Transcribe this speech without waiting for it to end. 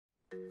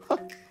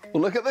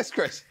Well, look at this,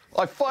 Chris.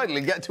 I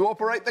finally get to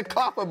operate the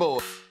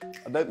clapperboard.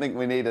 I don't think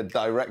we need a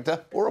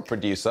director or a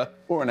producer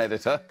or an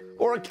editor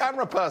or a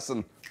camera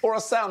person or a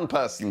sound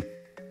person.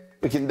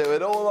 We can do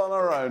it all on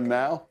our own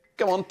now.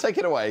 Come on, take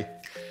it away.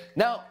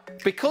 Now,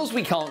 because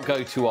we can't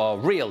go to our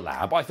real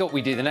lab, I thought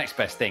we'd do the next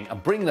best thing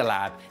and bring the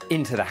lab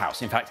into the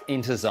house. In fact,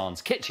 into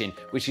Xand's kitchen,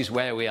 which is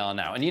where we are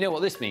now. And you know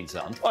what this means,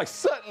 Xand? I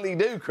certainly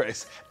do,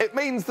 Chris. It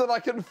means that I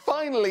can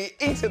finally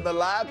eat in the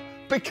lab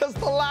because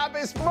the lab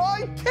is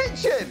my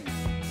kitchen.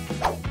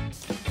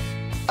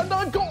 And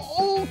I've got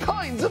all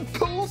kinds of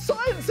cool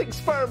science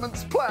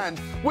experiments planned.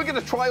 We're going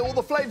to try all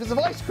the flavours of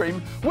ice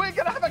cream. We're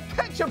going to have a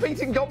ketchup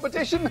eating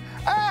competition.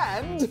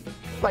 And,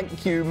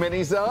 thank you,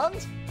 Mini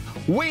Xand,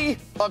 we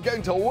are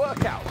going to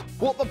work out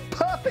what the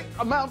perfect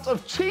amount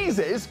of cheese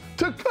is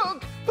to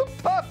cook the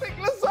perfect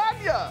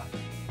lasagna.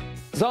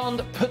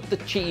 Xand, put the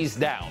cheese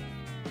down.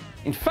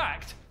 In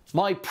fact,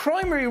 my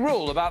primary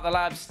rule about the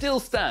lab still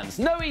stands.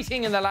 No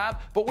eating in the lab,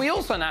 but we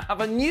also now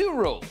have a new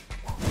rule.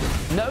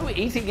 No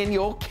eating in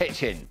your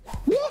kitchen.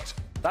 What?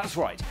 That's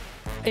right.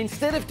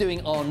 Instead of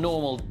doing our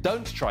normal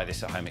don't try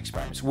this at home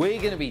experiments, we're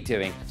going to be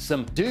doing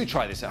some do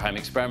try this at home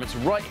experiments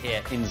right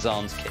here in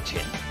Xand's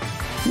kitchen.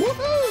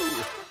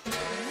 Woohoo!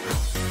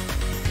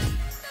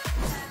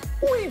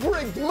 We've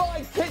rigged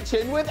my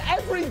kitchen with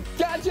every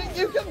gadget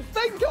you can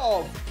think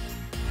of.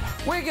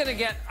 We're going to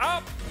get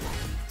up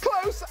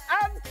close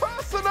and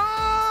personal.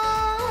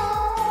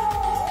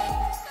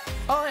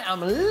 I am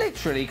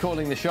literally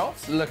calling the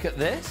shots. Look at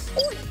this.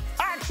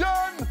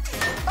 Action!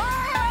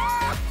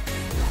 Ah!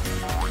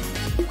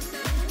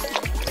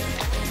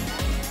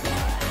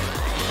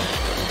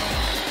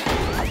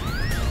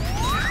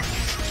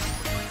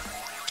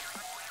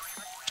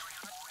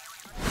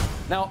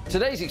 Now,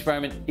 today's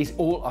experiment is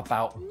all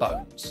about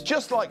bones.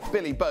 Just like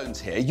Billy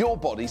Bones here, your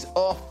bodies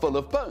are full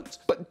of bones.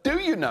 But do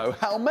you know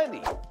how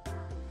many?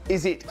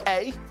 Is it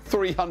A,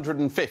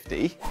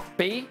 350,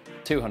 B,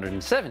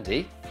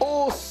 270,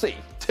 or C,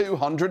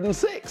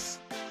 206?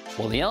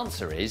 Well, the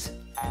answer is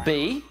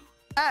B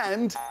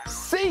and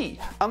C.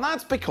 And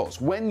that's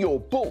because when you're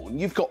born,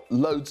 you've got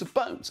loads of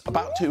bones,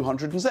 about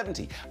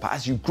 270. But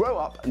as you grow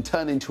up and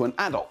turn into an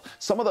adult,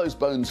 some of those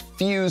bones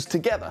fuse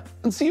together,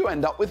 and so you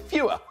end up with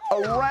fewer,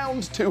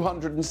 around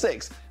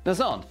 206. Now,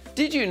 Xand,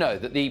 did you know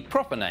that the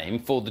proper name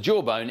for the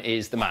jawbone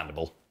is the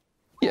mandible?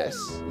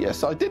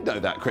 Yes, I did know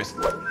that, Chris.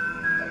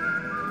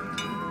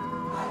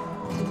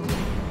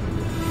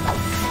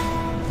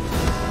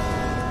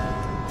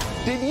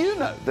 Did you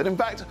know that, in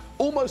fact,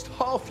 almost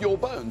half your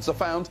bones are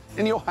found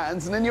in your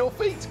hands and in your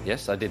feet?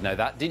 Yes, I did know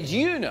that. Did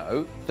you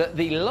know that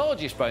the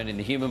largest bone in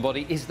the human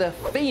body is the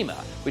femur,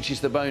 which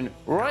is the bone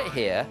right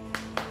here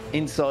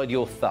inside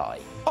your thigh?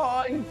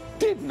 I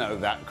did know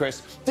that,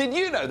 Chris. Did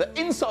you know that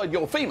inside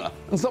your femur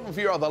and some of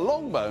your other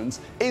long bones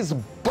is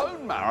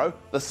bone marrow,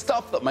 the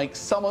stuff that makes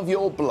some of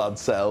your blood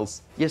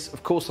cells? Yes,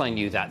 of course I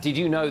knew that. Did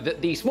you know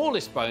that the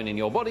smallest bone in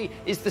your body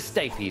is the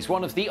stapes,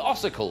 one of the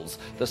ossicles,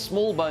 the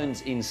small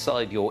bones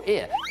inside your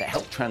ear that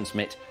help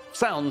transmit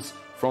sounds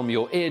from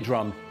your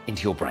eardrum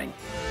into your brain?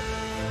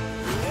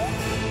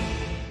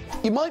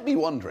 You might be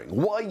wondering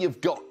why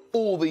you've got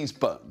all these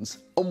bones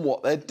and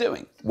what they're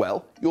doing.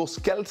 Well, your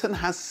skeleton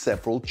has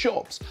several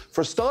jobs.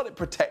 For a start, it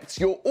protects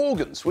your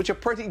organs, which are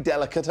pretty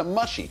delicate and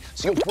mushy,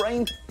 so your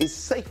brain is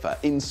safer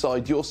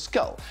inside your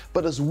skull.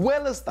 But as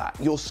well as that,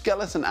 your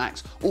skeleton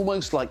acts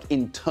almost like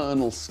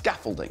internal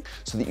scaffolding,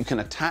 so that you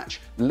can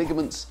attach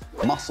ligaments,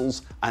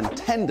 muscles, and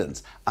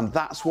tendons, and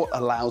that's what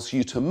allows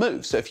you to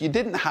move. So if you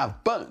didn't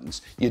have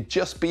bones, you'd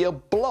just be a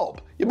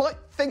blob. You might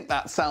think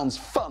that sounds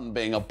fun,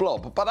 being a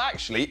blob, but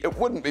actually it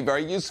wouldn't be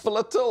very useful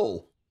at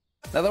all.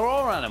 Now, there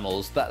are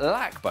animals that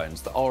lack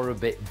bones that are a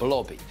bit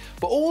blobby,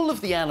 but all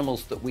of the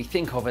animals that we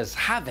think of as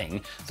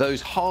having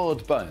those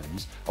hard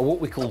bones are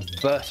what we call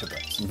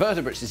vertebrates. And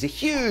vertebrates is a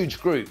huge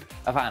group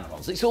of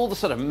animals. It's all the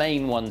sort of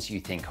main ones you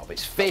think of.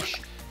 It's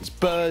fish, it's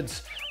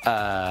birds,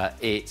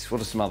 it's, what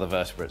are some other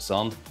vertebrates,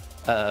 Xand?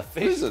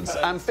 Lizards,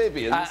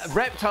 amphibians,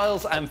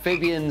 reptiles,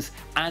 amphibians,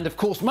 and of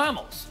course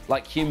mammals,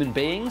 like human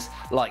beings,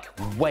 like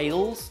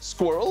whales,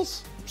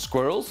 squirrels,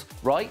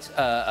 right?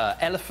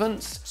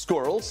 Elephants,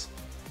 squirrels,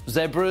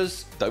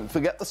 zebras. Don't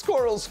forget the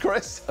squirrels,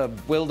 Chris.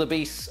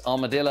 Wildebeests,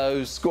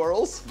 armadillos.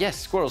 Squirrels? Yes,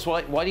 squirrels.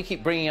 Why do you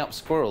keep bringing up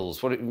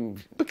squirrels?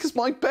 Because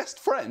my best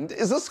friend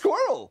is a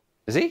squirrel.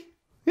 Is he?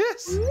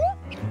 Yes.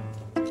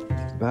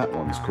 That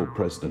one's called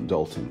President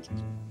Dalton.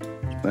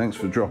 Thanks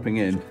for dropping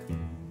in.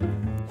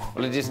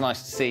 Well, it is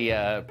nice to see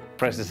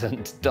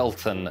President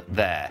Dalton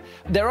there.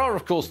 There are,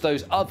 of course,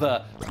 those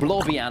other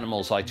blobby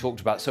animals I talked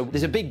about. So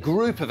there's a big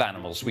group of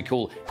animals we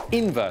call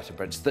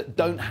invertebrates that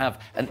don't have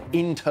an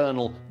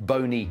internal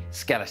bony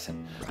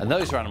skeleton. And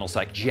those are animals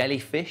like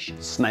jellyfish,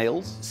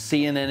 snails,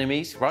 sea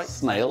anemones, right?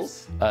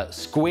 Snails.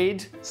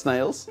 Squid.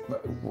 Snails.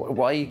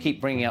 Why do you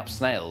keep bringing up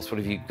snails? What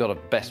have you got a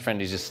best friend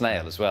who's a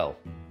snail as well?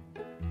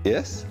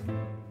 Yes.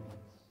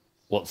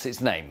 What's its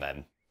name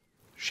then?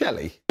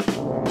 Shelley.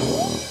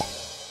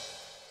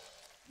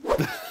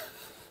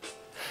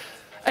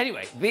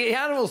 Anyway, the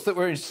animals that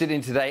we're interested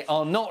in today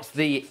are not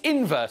the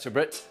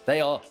invertebrates,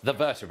 they are the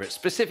vertebrates,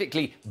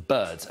 specifically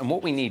birds. And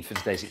what we need for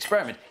today's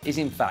experiment is,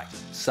 in fact,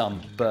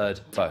 some bird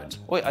bones.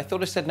 Wait, I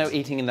thought I said no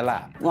eating in the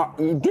lab. Well,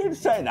 you did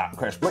say that,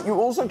 Chris, but you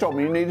also told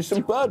me you needed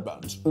some bird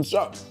bones. And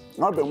so,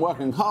 I've been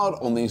working hard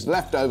on these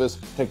leftovers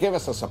to give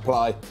us a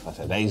supply for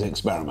today's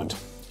experiment.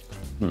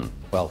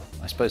 Well,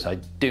 I suppose I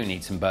do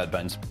need some bird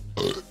bones.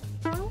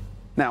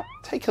 Now,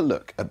 take a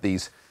look at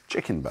these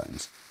chicken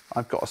bones.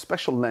 I've got a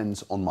special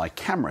lens on my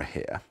camera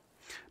here.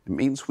 It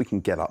means we can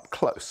get up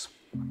close.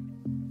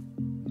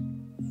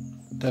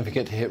 Don't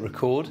forget to hit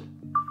record.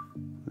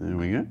 There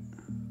we go.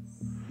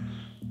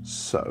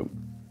 So,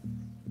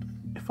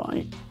 if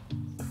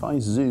I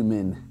zoom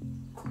in,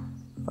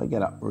 if I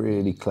get up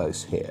really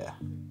close here.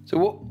 So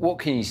what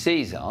can you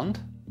see, Xand?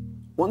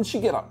 Once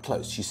you get up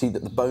close, you see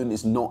that the bone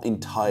is not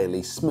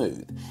entirely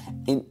smooth.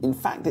 In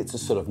fact, it's a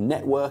sort of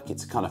network,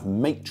 it's a kind of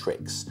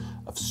matrix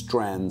of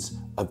strands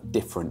of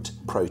different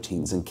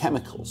proteins and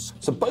chemicals.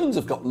 So bones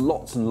have got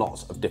lots and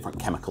lots of different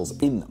chemicals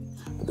in them,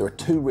 but there are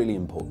two really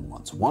important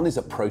ones. One is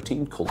a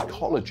protein called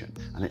collagen,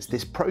 and it's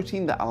this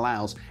protein that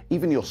allows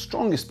even your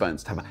strongest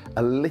bones to have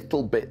a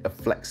little bit of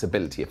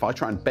flexibility. If I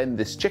try and bend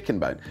this chicken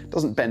bone, it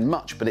doesn't bend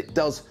much, but it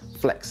does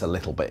flex a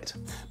little bit.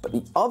 But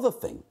the other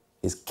thing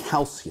is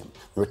calcium.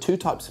 There are two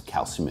types of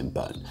calcium in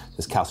bone.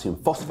 There's calcium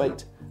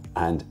phosphate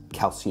and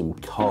calcium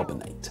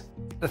carbonate.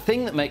 The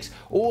thing that makes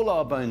all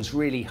our bones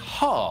really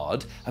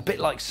hard, a bit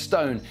like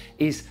stone,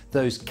 is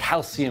those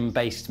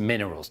calcium-based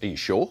minerals. Are you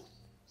sure?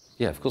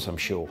 Yeah, of course I'm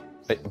sure.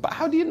 But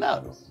how do you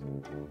know?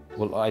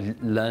 Well, I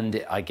learned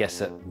it, I guess,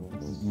 at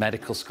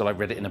medical school. I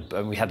read it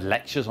and we had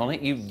lectures on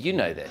it. You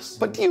know this.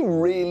 But do you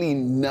really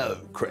know,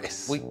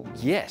 Chris? Well,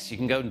 yes, you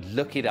can go and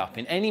look it up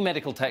in any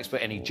medical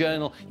textbook, any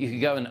journal. You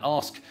could go and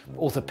ask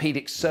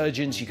orthopedic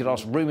surgeons. You could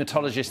ask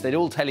rheumatologists. They'd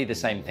all tell you the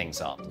same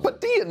things, Xand.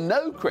 But do you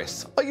know,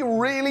 Chris? Are you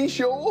really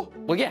sure?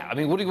 Well, yeah. I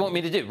mean, what do you want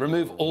me to do?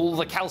 Remove all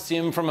the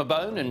calcium from a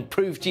bone and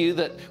prove to you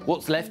that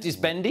what's left is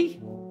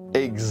bendy?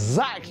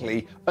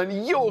 Exactly,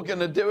 and you're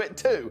gonna do it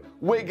too.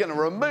 We're gonna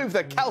remove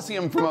the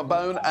calcium from a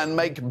bone and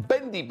make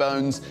bendy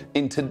bones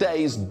in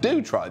today's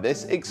Do Try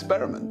This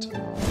experiment.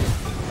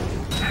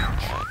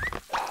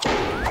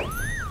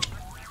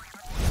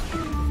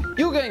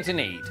 You're going to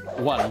need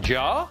one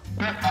jar,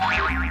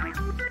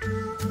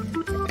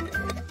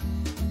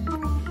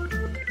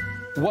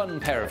 one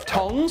pair of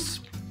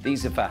tongs.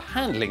 These are for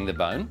handling the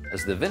bone,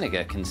 as the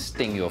vinegar can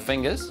sting your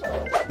fingers.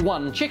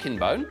 One chicken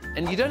bone,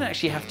 and you don't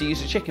actually have to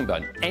use a chicken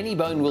bone. Any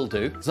bone will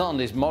do. Xand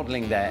is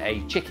modelling there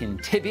a chicken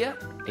tibia,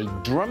 a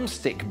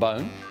drumstick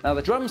bone. Now,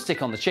 the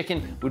drumstick on the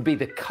chicken would be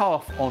the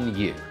calf on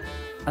you.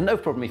 And no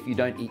problem if you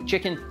don't eat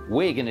chicken,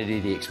 we're going to do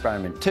the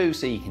experiment too,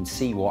 so you can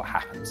see what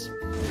happens.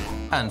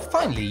 And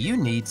finally, you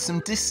need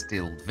some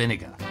distilled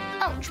vinegar.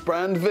 Ouch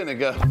brand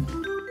vinegar.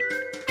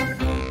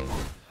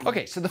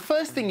 Okay, so the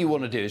first thing you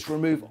want to do is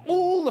remove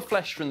all the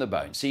flesh from the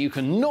bone. So you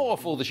can gnaw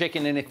off all the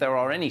chicken, and if there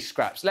are any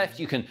scraps left,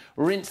 you can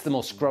rinse them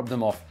or scrub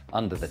them off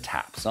under the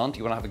tap. Xand, do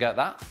you want to have a go at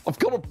that? I've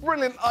got a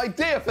brilliant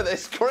idea for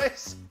this,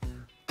 Chris.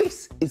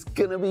 This is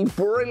gonna be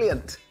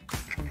brilliant.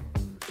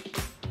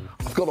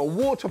 I've got a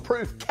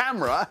waterproof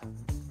camera,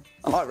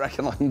 and I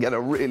reckon I can get a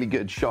really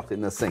good shot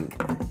in the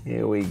sink.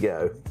 Here we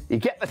go. You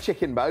get the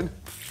chicken bone,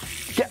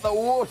 get the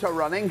water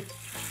running,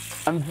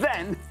 and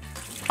then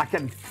I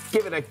can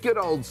give it a good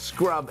old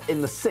scrub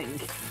in the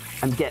sink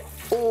and get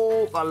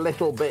all the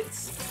little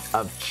bits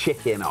of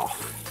chicken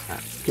off.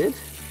 That's good.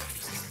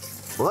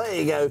 Well, there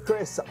you go,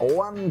 Chris.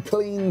 One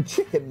clean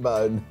chicken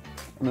bone.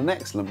 And an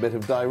excellent bit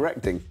of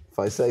directing, if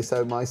I say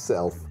so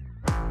myself.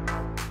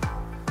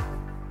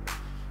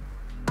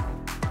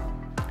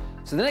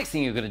 So the next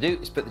thing you're going to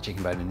do is put the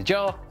chicken bone in the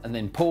jar and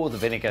then pour the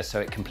vinegar so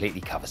it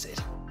completely covers it.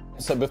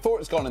 So before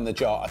it's gone in the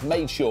jar, I've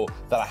made sure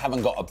that I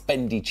haven't got a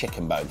bendy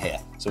chicken bone here,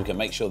 so we can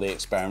make sure the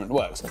experiment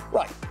works.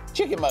 Right,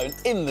 chicken bone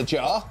in the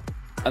jar.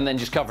 And then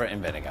just cover it in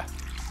vinegar.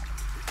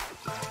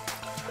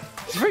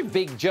 It's a very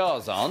big jar,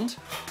 Xand.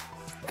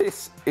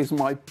 This is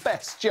my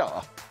best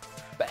jar.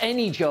 But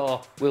any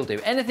jar will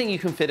do. Anything you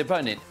can fit a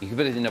bone in. You can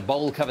put it in a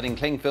bowl covered in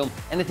cling film,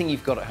 anything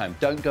you've got at home.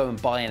 Don't go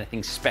and buy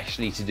anything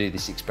specially to do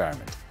this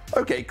experiment.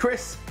 Okay,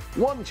 Chris,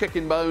 one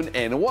chicken bone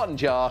in one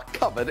jar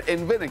covered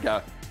in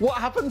vinegar. What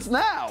happens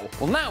now?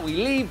 Well, now we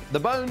leave the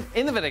bone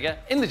in the vinegar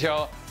in the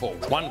jar for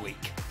 1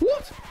 week.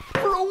 What?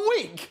 For a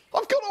week?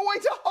 I've got to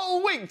wait a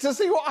whole week to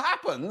see what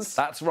happens?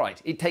 That's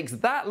right. It takes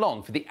that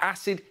long for the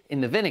acid in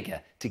the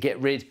vinegar to get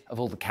rid of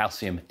all the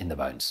calcium in the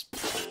bones.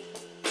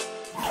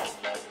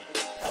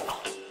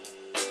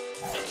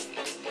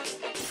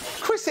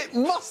 Chris, it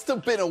must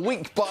have been a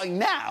week by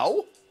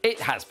now.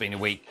 It has been a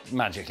week,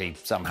 magically,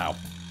 somehow.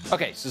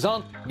 Okay,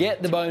 Xand,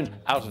 get the bone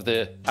out of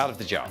the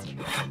jar.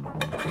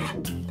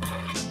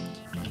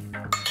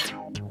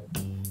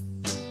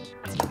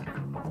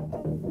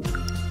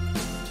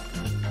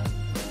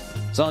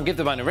 Xand, give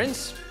the bone a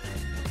rinse.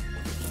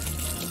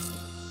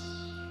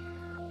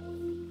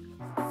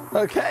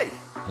 Okay.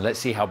 Let's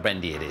see how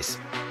bendy it is.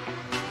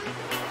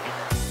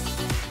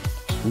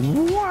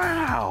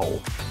 Wow.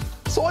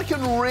 So I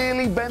can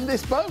really bend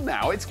this bone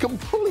now. It's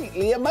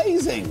completely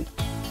amazing.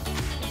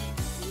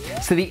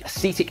 So the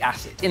acetic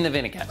acid in the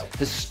vinegar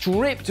has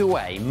stripped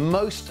away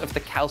most of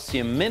the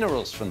calcium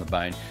minerals from the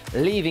bone,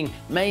 leaving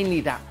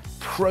mainly that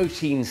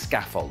protein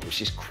scaffold,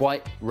 which is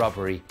quite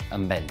rubbery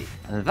and bendy.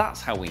 And that's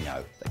how we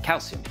know that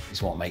calcium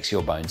is what makes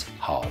your bones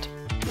hard.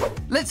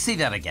 Let's see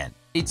that again.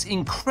 It's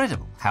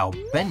incredible how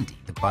bendy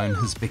the bone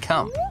has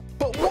become.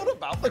 But what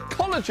about the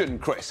collagen,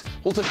 Chris?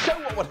 Well, to show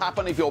what would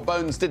happen if your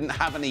bones didn't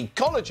have any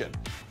collagen,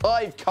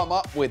 I've come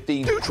up with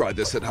the Do Try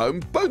This at Home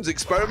Bones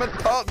Experiment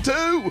Part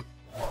 2.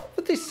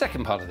 For this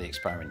second part of the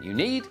experiment, you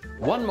need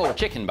one more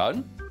chicken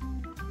bone,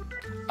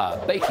 a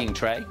baking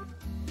tray,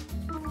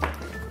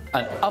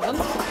 an oven.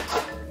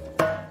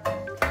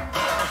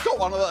 I've got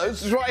one of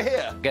those, it's right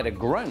here. Get a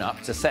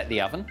grown-up to set the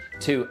oven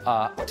to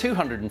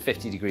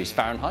 250 degrees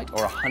Fahrenheit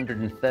or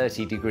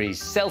 130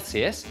 degrees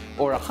Celsius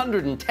or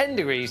 110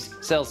 degrees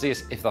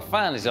Celsius if the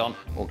fan is on,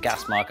 or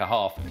gas marker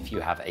half if you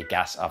have a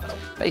gas oven.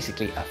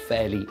 Basically a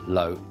fairly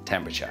low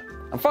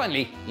temperature. And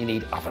finally, you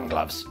need oven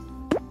gloves.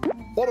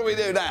 What do we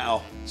do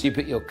now? So you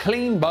put your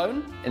clean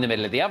bone in the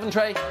middle of the oven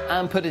tray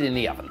and put it in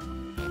the oven.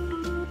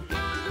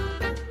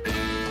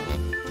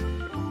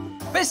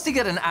 Best to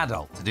get an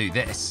adult to do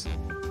this.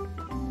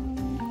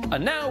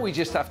 And now we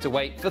just have to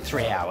wait for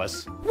 3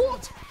 hours.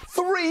 What?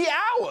 3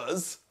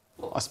 hours?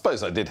 I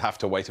suppose I did have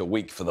to wait a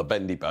week for the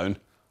bendy bone.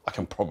 I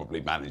can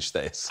probably manage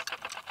this.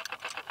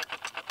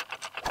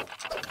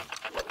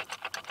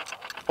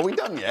 Are we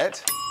done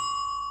yet?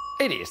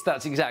 It is.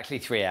 That's exactly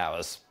 3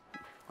 hours.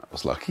 That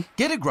was lucky.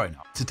 Get a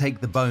grown-up to take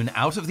the bone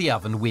out of the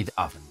oven with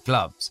oven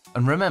gloves.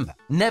 And remember,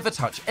 never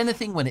touch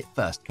anything when it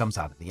first comes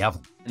out of the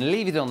oven. And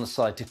leave it on the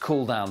side to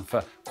cool down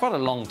for quite a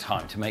long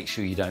time to make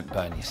sure you don't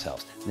burn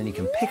yourselves. And then you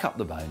can pick up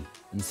the bone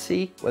and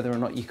see whether or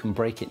not you can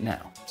break it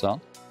now. Xand?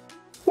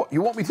 What,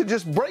 you want me to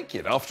just break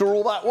it after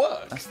all that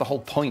work? That's the whole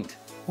point.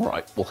 All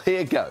right, well,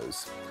 here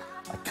goes.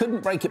 I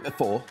couldn't break it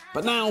before,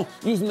 but now,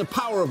 using the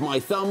power of my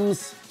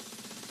thumbs...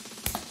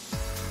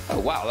 Oh,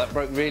 wow, that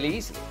broke really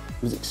easily.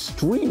 It was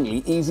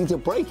extremely easy to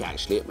break,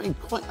 actually. It made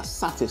quite a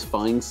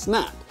satisfying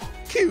snap.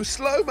 Cue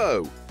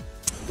slow-mo.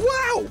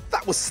 Wow,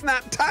 that was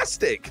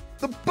snaptastic.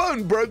 The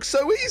bone broke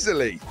so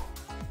easily.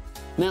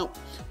 Now,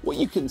 what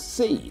you can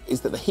see is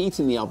that the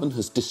heat in the oven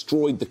has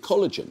destroyed the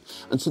collagen,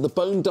 and so the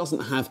bone doesn't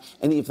have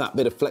any of that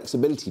bit of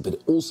flexibility, but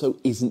it also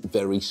isn't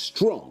very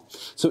strong.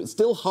 So it's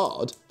still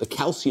hard, the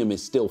calcium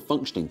is still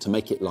functioning to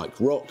make it like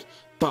rock,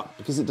 but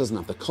because it doesn't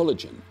have the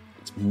collagen,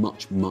 it's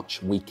much,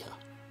 much weaker.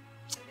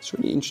 It's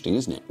really interesting,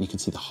 isn't it? You can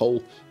see the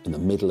hole in the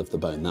middle of the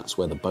bone. That's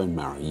where the bone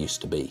marrow used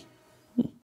to be.